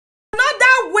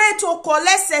to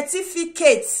collect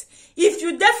certificates. If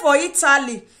you there for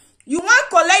Italy, you want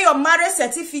collect your marriage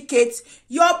certificate,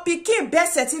 your pikin birth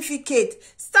certificate,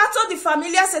 status the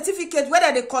familiar certificate,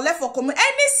 whether they collect for commune,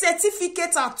 any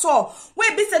certificate at all,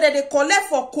 where be said that they collect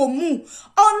for commune.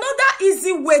 Another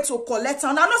easy way to collect.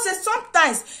 And I know say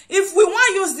sometimes if we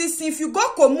want use this, if you go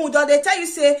commune, they tell you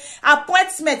say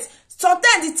appointment.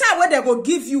 Sometimes the time where they go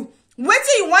give you,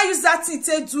 wetin you want use that thing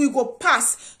to do, you go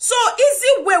pass. So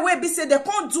easy way where be say they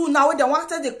can't do now when they want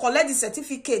to they collect the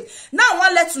certificate. Now I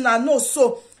want let you know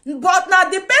so. But now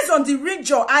depends on the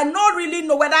region. I don't really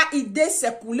know whether it they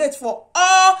circulate for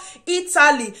all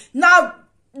Italy. Now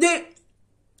the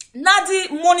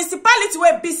municipality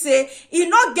where be say it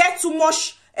not get too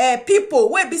much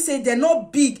people where be say they're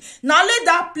not big. Now let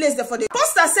that place there for the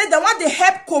poster said they want to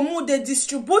help commune, they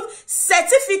distribute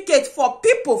certificate for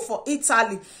people for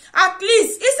Italy. At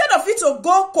least instead of it to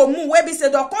go commune where be say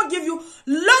they can't give you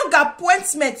long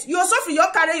appointment, you also free you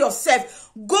carry yourself.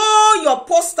 Go your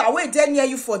poster where they near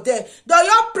you for there. Do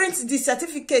you print the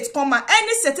certificate, come on,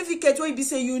 any certificate where be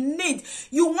say you need,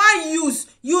 you want use,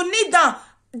 you need that.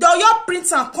 Do you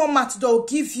print and come out, they'll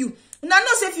give you. Now,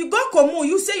 no, say if you go commune,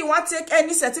 you say you want to take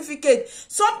any certificate.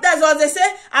 Sometimes, or they say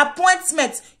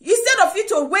appointment. Instead of you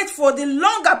to wait for the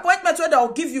long appointment where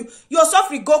they'll give you, you also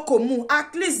go commune.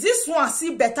 At least this one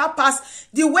see better pass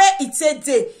the way it's a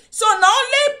day. So now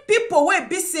only people will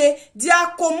be say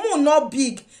their commune not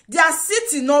big, their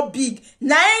city not big.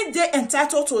 Now they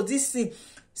entitled to this thing.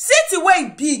 City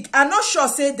way big, I'm not sure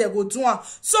say they go do one.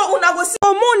 So una go see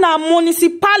commune na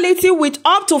municipality with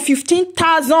up to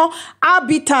 15,000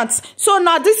 inhabitants. So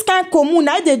now this kind of commune,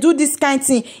 now they do this kind of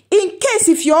thing. In case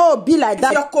if you all be like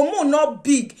that, your commune not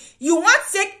big, you want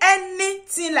to take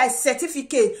anything like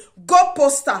certificate, go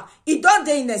poster. It don't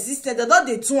they in existence, they don't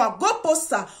they do one. Go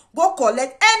poster, go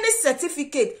collect any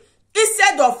certificate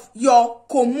instead of your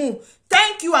commune.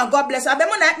 Thank you and God bless. I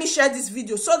better let me share this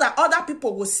video so that other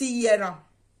people will see here now.